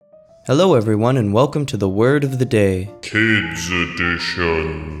Hello everyone and welcome to the word of the day. Kids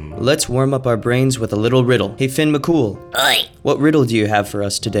Edition. Let's warm up our brains with a little riddle. Hey Finn McCool. Oi! What riddle do you have for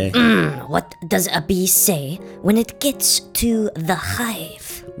us today? What does a bee say when it gets to the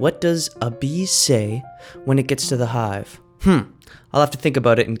hive? What does a bee say when it gets to the hive? I'll have to think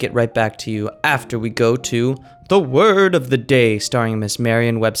about it and get right back to you after we go to the word of the day starring Miss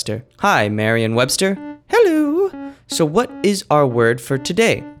Merriam-Webster. Hi, Merriam-Webster. Hello. So what is our word for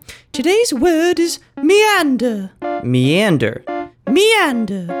today? Today's word is meander. Meander.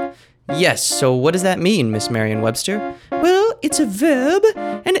 Meander. Yes, so what does that mean, Miss Merriam-Webster? Well, it's a verb,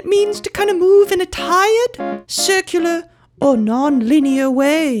 and it means to kind of move in a tired, circular, or non-linear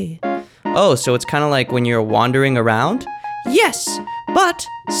way. Oh, so it's kind of like when you're wandering around? Yes, but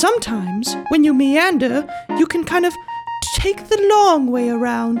sometimes when you meander, you can kind of take the long way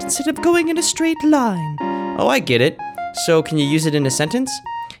around instead of going in a straight line. Oh, I get it. So can you use it in a sentence?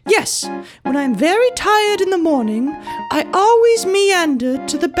 Yes, when I'm very tired in the morning, I always meander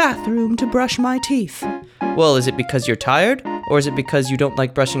to the bathroom to brush my teeth. Well, is it because you're tired, or is it because you don't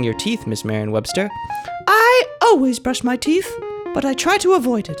like brushing your teeth, Miss Merriam-Webster? I always brush my teeth, but I try to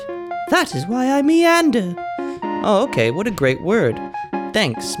avoid it. That is why I meander. Oh, okay, what a great word.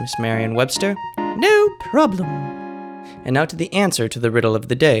 Thanks, Miss Merriam-Webster. No problem. And now to the answer to the riddle of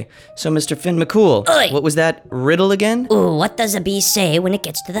the day. So, Mr. Finn McCool, Oi. What was that riddle again? Ooh, what does a bee say when it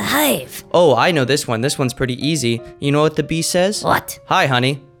gets to the hive? Oh, I know this one. This one's pretty easy. You know what the bee says? What? Hi,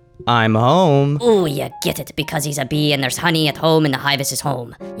 honey. I'm home. Ooh, you get it, because he's a bee and there's honey at home and the hive is his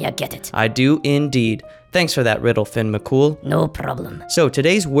home. You get it. I do indeed. Thanks for that riddle, Finn McCool. No problem. So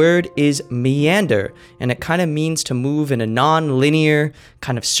today's word is meander, and it kind of means to move in a non-linear,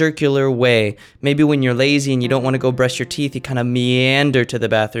 kind of circular way. Maybe when you're lazy and you don't want to go brush your teeth, you kind of meander to the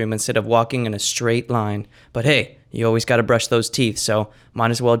bathroom instead of walking in a straight line. But hey, you always got to brush those teeth, so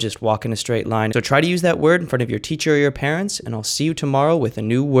might as well just walk in a straight line. So try to use that word in front of your teacher or your parents, and I'll see you tomorrow with a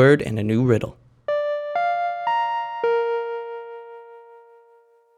new word and a new riddle.